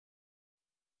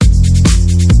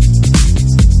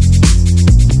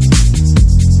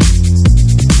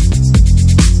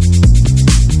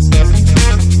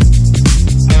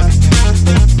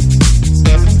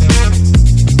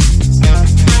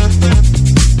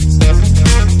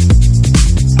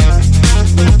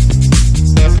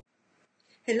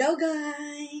Hello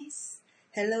guys!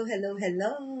 Hello.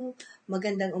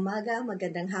 Magandang umaga,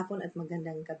 magandang hapon at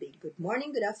magandang gabi. Good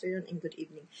morning, good afternoon, and good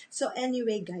evening. So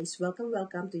anyway guys, welcome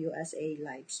to USA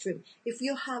live stream. If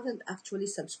you haven't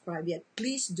actually subscribed yet,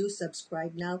 please do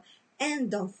subscribe now. And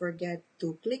don't forget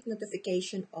to click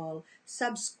notification all.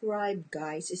 Subscribe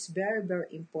guys is very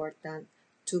important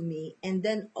to me. And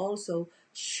then also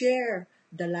share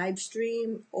the live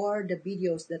stream or the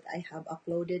videos that I have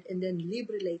uploaded, and then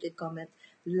leave related comment,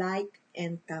 like,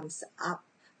 and thumbs up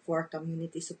for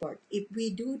community support. If we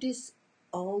do this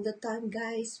all the time,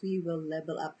 guys, we will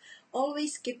level up.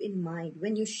 Always keep in mind,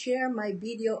 when you share my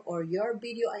video or your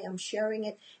video, I am sharing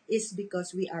it, is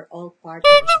because we are all partners.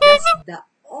 That's the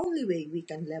only way we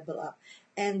can level up.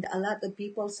 And a lot of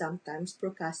people sometimes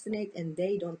procrastinate and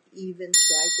they don't even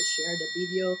try to share the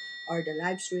video or the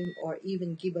live stream or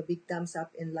even give a big thumbs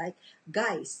up and like.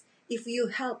 Guys, if you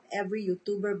help every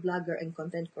YouTuber, blogger, and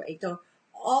content creator,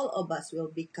 all of us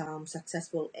will become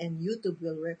successful and YouTube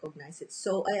will recognize it.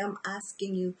 So I am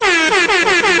asking you to support me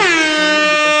because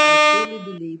I truly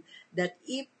believe that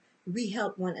if we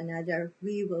help one another,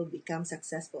 we will become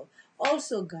successful.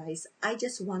 Also, guys, I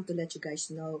just want to let you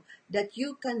guys know that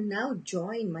you can now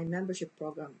join my membership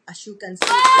program. As you can see,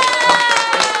 I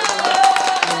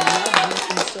love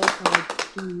working so hard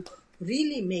to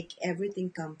really make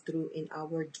everything come true in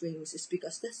our dreams. Is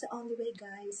because that's the only way,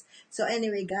 guys. So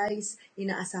anyway, guys,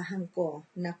 inaasahan ko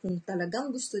na kung talagang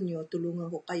gusto nyo,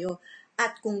 tulungan ko kayo.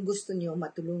 At kung gusto nyo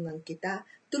matulungan kita,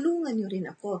 tulungan nyo rin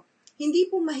ako. Hindi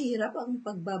po mahirap ang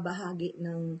pagbabahagi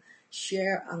ng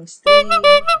share ang stream,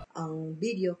 ang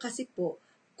video. Kasi po,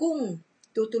 kung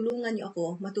tutulungan niyo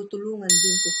ako, matutulungan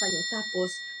din ko kayo.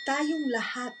 Tapos, tayong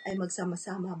lahat ay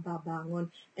magsama-sama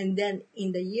babangon. And then,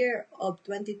 in the year of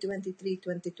 2023,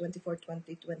 2024,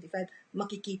 2025,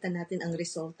 makikita natin ang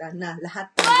resulta na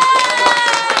lahat tayo.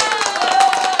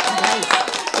 Guys,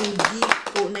 hindi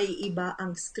po naiiba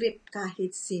ang script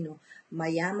kahit sino.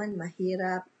 Mayaman,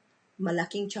 mahirap,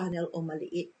 malaking channel o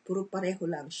maliit. Puro pareho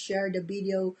lang. Share the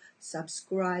video,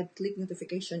 subscribe, click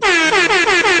notification.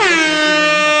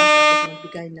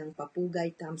 Magbigay ng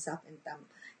papugay, thumbs up, and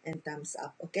thumbs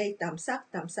up. Okay? Thumbs up.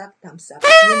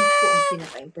 Yun po ang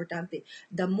pinaka-importante.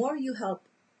 The more you help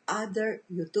other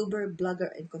YouTuber,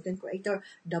 blogger, and content creator,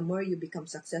 the more you become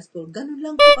successful. Ganun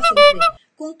lang po kasimple.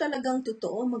 Kung talagang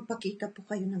totoo, magpakita po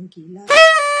kayo ng gilas.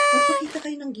 Magpakita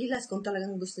kayo ng gilas kung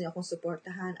talagang gusto niyo akong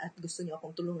suportahan at gusto niyo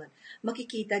akong tulungan.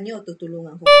 Makikita niyo,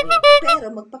 tutulungan ko kayo. Pero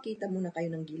magpakita muna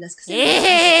kayo ng gilas kasi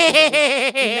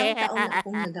ilang taon na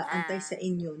akong nag-aantay sa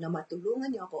inyo na matulungan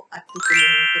niyo ako at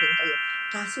tutulungan ko rin kayo.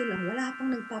 Kaso lang, wala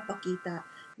pang nagpapakita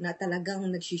na talagang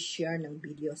nag-share ng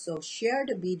video. So, share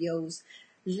the videos.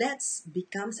 Let's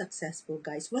become successful,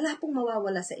 guys. Wala pong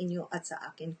mawawala sa inyo at sa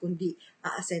akin, kundi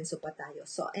aasenso pa tayo.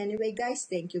 So, anyway, guys,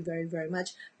 thank you very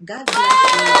much. God bless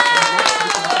you and let's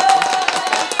become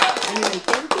successful. Anyway,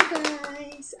 thank you,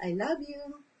 guys. I love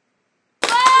you.